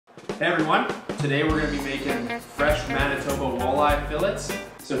Hey everyone, today we're going to be making fresh Manitoba walleye fillets.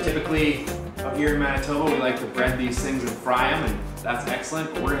 So typically up here in Manitoba we like to bread these things and fry them, and that's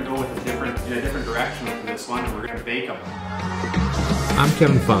excellent, but we're going to go with a different direction with this one, and we're going to bake them. I'm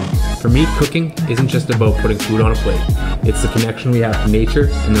Kevin Fung. For me, cooking isn't just about putting food on a plate. It's the connection we have to nature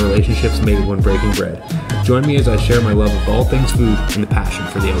and the relationships made when breaking bread. Join me as I share my love of all things food and the passion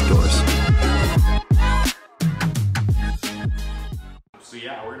for the outdoors. So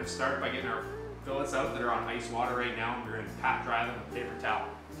yeah, we're going to start by getting our fillets out that are on ice water right now, and we're going to pat dry them with a paper towel.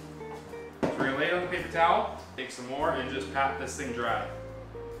 So we're going to lay it on the paper towel, take some more, and just pat this thing dry.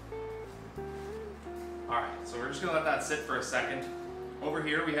 Alright, so we're just going to let that sit for a second. Over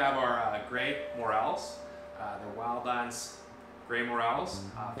here we have our gray morels. They're wildlands gray morels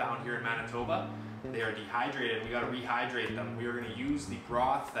found here in Manitoba. They are dehydrated. We got to rehydrate them. We are going to use the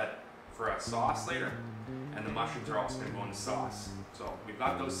broth for a sauce later, and the mushrooms are also going to go in the sauce. So we've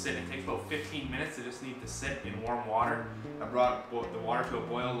got those sitting. It takes about 15 minutes. They just need to sit in warm water. I brought the water to a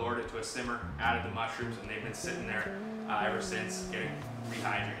boil, lowered it to a simmer, added the mushrooms, and they've been sitting there ever since, getting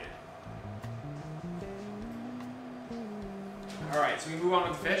rehydrated. Alright, so we move on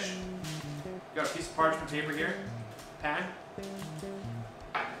with the fish. Got a piece of parchment paper here, pan.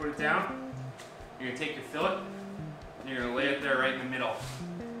 Put it down. You're going to take your fillet, and you're going to lay it there right in the middle.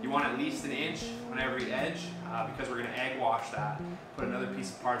 You want at least an inch on every edge, because we're going to egg wash that. Put another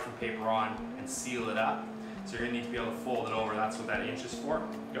piece of parchment paper on and seal it up. So you're going to need to be able to fold it over. That's what that inch is for.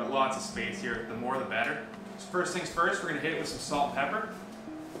 You've got lots of space here. The more the better. So first things first, we're going to hit it with some salt and pepper.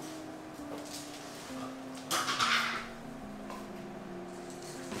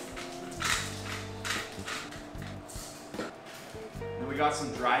 We got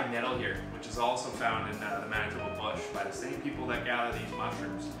some dried nettle here, which is also found in the Manitoba bush by the same people that gather these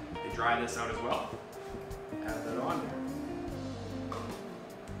mushrooms. They dry this out as well. Add that on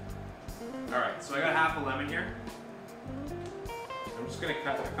there. Alright, so I got half a lemon here. I'm just going to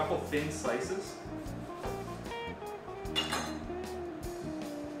cut a couple thin slices.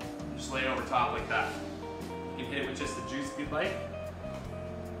 Just lay it over top like that. You can hit it with just the juice if you'd like.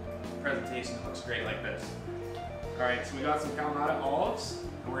 The presentation looks great like this. Alright, so we got some canola olives,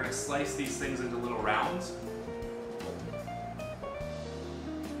 and we're going to slice these things into little rounds.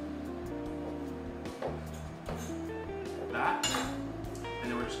 That.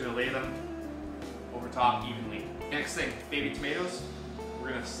 And then we're just going to lay them over top evenly. Next thing, baby tomatoes. We're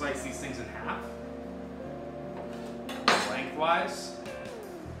going to slice these things in half, lengthwise,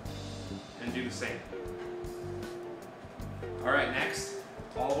 and do the same. Alright, next,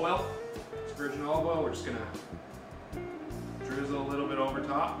 olive oil. It's virgin olive oil. We're just going to drizzle a little bit over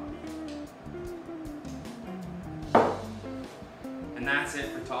top. And that's it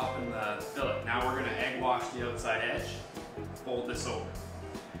for topping the fillet. Now we're going to egg wash the outside edge, fold this over.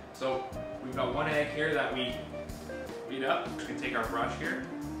 So we've got one egg here that we beat up. We can take our brush here,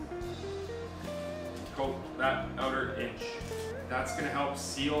 coat that outer inch. That's going to help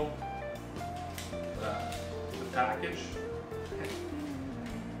seal the package,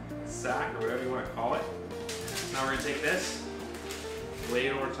 sack, or whatever you want to call it. Now we're going to take this, lay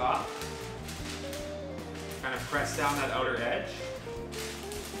it over top, kind of press down that outer edge.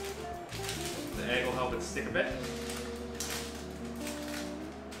 The egg will help it stick a bit.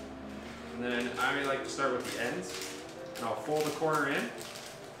 And then I really like to start with the ends. And I'll fold a corner in,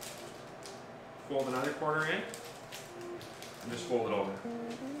 fold another corner in, and just fold it over.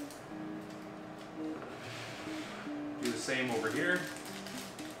 Do the same over here.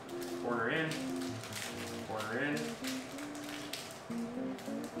 Corner in, corner in,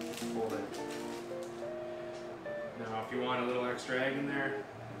 fold it. Now if you want a little extra egg in there,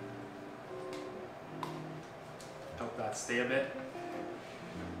 help that stay a bit.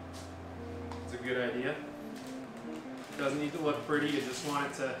 It's a good idea. It doesn't need to look pretty, you just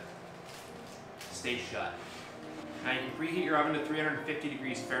want it to stay shut. Now you can preheat your oven to 350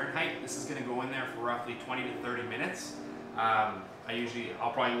 degrees Fahrenheit. This is going to go in there for roughly 20 to 30 minutes.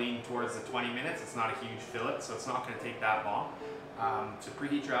 I'll probably lean towards the 20 minutes. It's not a huge fillet, so it's not going to take that long. So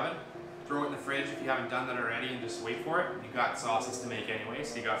preheat your oven, throw it in the fridge if you haven't done that already, and just wait for it. You've got sauces to make anyway,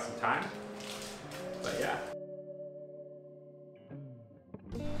 so you got some time. But yeah.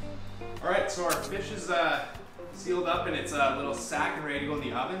 Alright, so our fish is sealed up and it's a little sack and ready to go in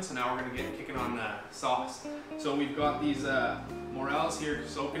the oven, so now we're going to get kicking on the sauce. So we've got these morels here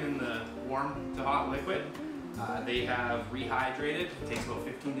soaking in the warm to hot liquid. They have rehydrated. It takes about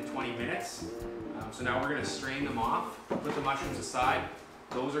 15 to 20 minutes. So now we're going to strain them off, put the mushrooms aside.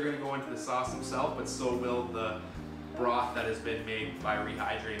 Those are going to go into the sauce themselves, but so will the broth that has been made by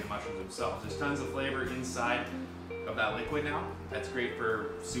rehydrating the mushrooms themselves. There's tons of flavor inside of that liquid now. That's great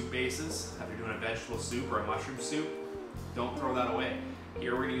for soup bases. If you're doing a vegetable soup or a mushroom soup, don't throw that away.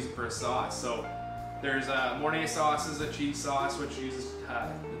 Here we're gonna use it for a sauce. So there's Mornay sauces, a cheese sauce, which uses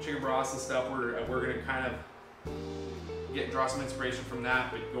the chicken broths and stuff. We're gonna kind of draw some inspiration from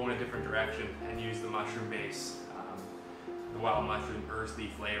that, but go in a different direction and use the mushroom base, the wild mushroom earthy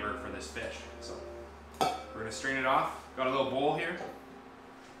flavor for this fish. So we're gonna strain it off. Got a little bowl here.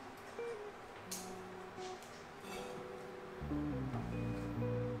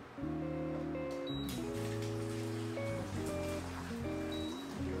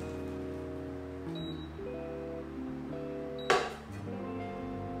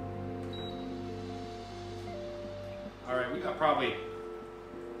 All right, we got probably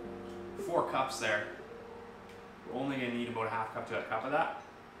 4 cups there. We're only gonna need about a half cup to a cup of that,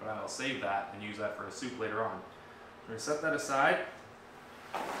 but I'll save that and use that for a soup later on. We're gonna set that aside.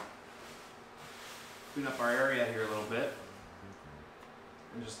 Clean up our area here a little bit.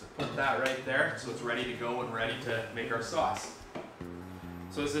 And just to put that right there so it's ready to go and ready to make our sauce.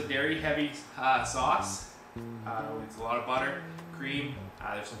 So this is a dairy heavy sauce. It's a lot of butter, cream,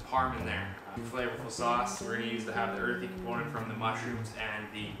 there's some parm in there. Flavorful sauce. We're going to use to have the earthy component from the mushrooms and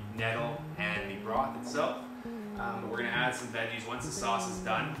the nettle and the broth itself. We're going to add some veggies. Once the sauce is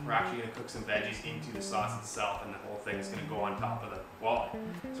done, we're actually going to cook some veggies into the sauce itself, and the whole thing is going to go on top of the walleye.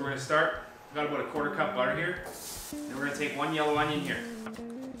 So we're going to start. We've got about a 1/4 cup butter here, and we're going to take 1 yellow onion here.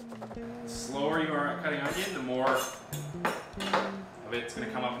 The slower you are at cutting onion, the more of it's going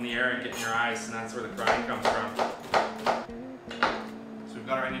to come up in the air and get in your eyes, and that's where the crying comes from. So we've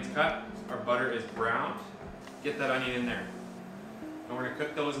got our onions cut. Our butter is browned. Get that onion in there. And we're going to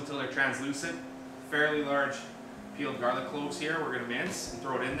cook those until they're translucent. Fairly large peeled garlic cloves here we're going to mince and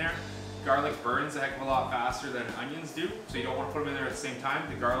throw it in there. Garlic burns a heck of a lot faster than onions do, so you don't want to put them in there at the same time.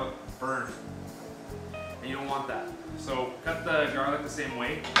 The garlic burns, and you don't want that. So cut the garlic the same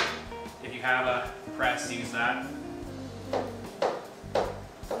way. If you have a press, use that.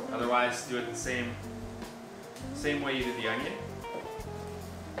 Otherwise, do it the same way you did the onion.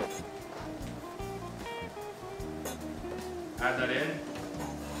 Add that in.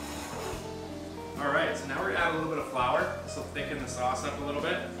 Alright, so now we're going to add a little bit of flour. This will thicken the sauce up a little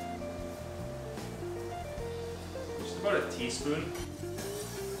bit. Just about a teaspoon.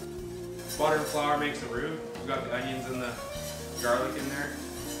 Butter and flour makes a roux. We've got the onions and the garlic in there.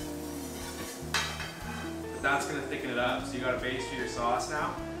 But that's going to thicken it up. So you got a base for your sauce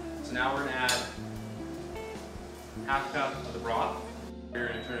now. So now we're going to add half a cup of the broth. We're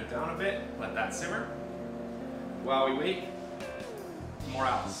going to turn it down a bit, let that simmer. While we wait,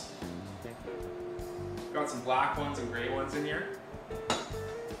 morels. Got some black ones and gray ones in here.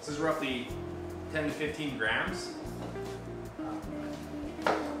 This is roughly 10 to 15 grams.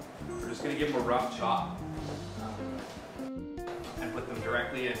 We're just going to give them a rough chop and put them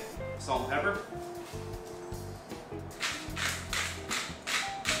directly in salt and pepper.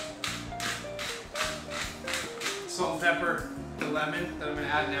 Salt and pepper, the lemon that I'm going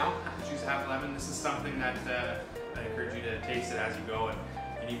to add now. Choose half lemon. This is something that I encourage you to taste it as you go, and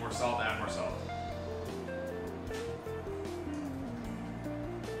if you need more salt, add more salt.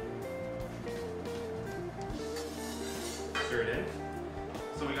 Stir it in.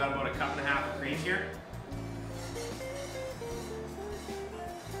 So we got about 1.5 cups of cream here.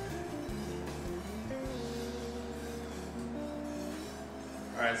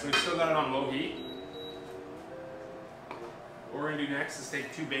 Alright, so we've still got it on low heat. What we're going to do next is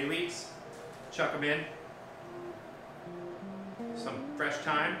take 2 bay leaves, chuck them in, some fresh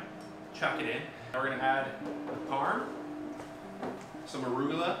thyme, chuck it in. Now we're going to add the parm, some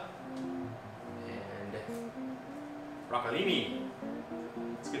arugula, and broccolini.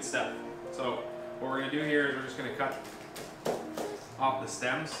 It's good stuff. So what we're going to do here is we're just going to cut off the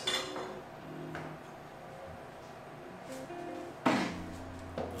stems.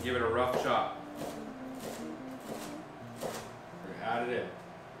 Give it a rough chop. Add it in.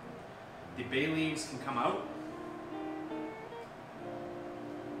 The bay leaves can come out.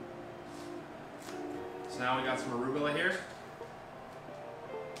 So now we got some arugula here.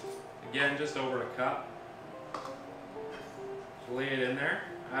 Again, just over 1 cup. So lay it in there.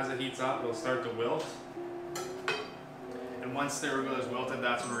 As it heats up, it'll start to wilt. And once the arugula is wilted,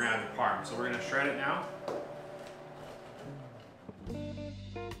 that's when we're going to add the parm. So we're going to shred it now.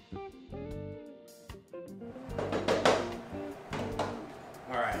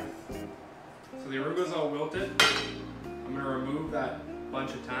 The arugula's all wilted. I'm going to remove that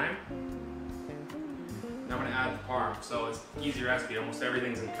bunch of thyme. Now I'm going to add the parm. So it's an easy recipe. Almost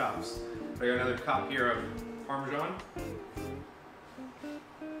everything's in cups. I got another cup here of Parmesan.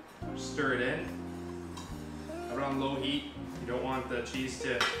 Stir it in. Have it on low heat. You don't want the cheese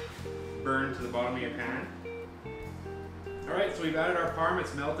to burn to the bottom of your pan. All right, so we've added our parm.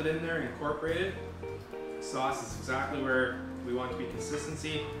 It's melted in there and incorporated. The sauce is exactly where we want it to be: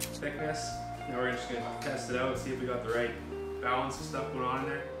 consistency, thickness. Now we're just gonna test it out, see if we got the right balance of stuff going on in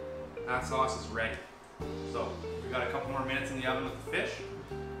there. That sauce is ready. So we got a couple more minutes in the oven with the fish,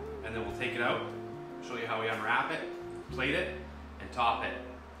 and then we'll take it out, show you how we unwrap it, plate it, and top it.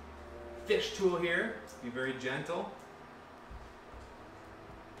 Fish tool here, be very gentle.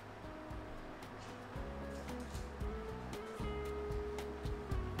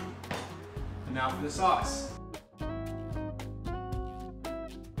 And now for the sauce.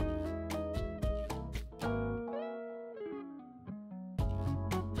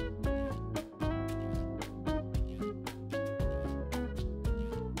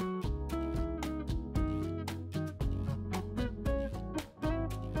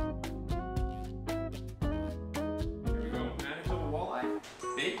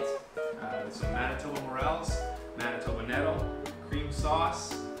 Baked, some Manitoba morels, Manitoba nettle, cream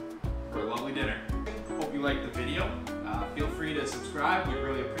sauce for a lovely dinner. Hope you liked the video. Feel free to subscribe, we'd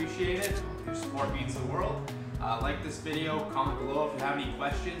really appreciate it. Your support means the world. Like this video, comment below if you have any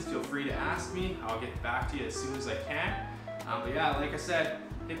questions, feel free to ask me. I'll get back to you as soon as I can. But yeah, like I said,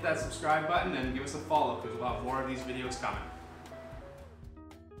 hit that subscribe button and give us a follow because we'll have more of these videos coming.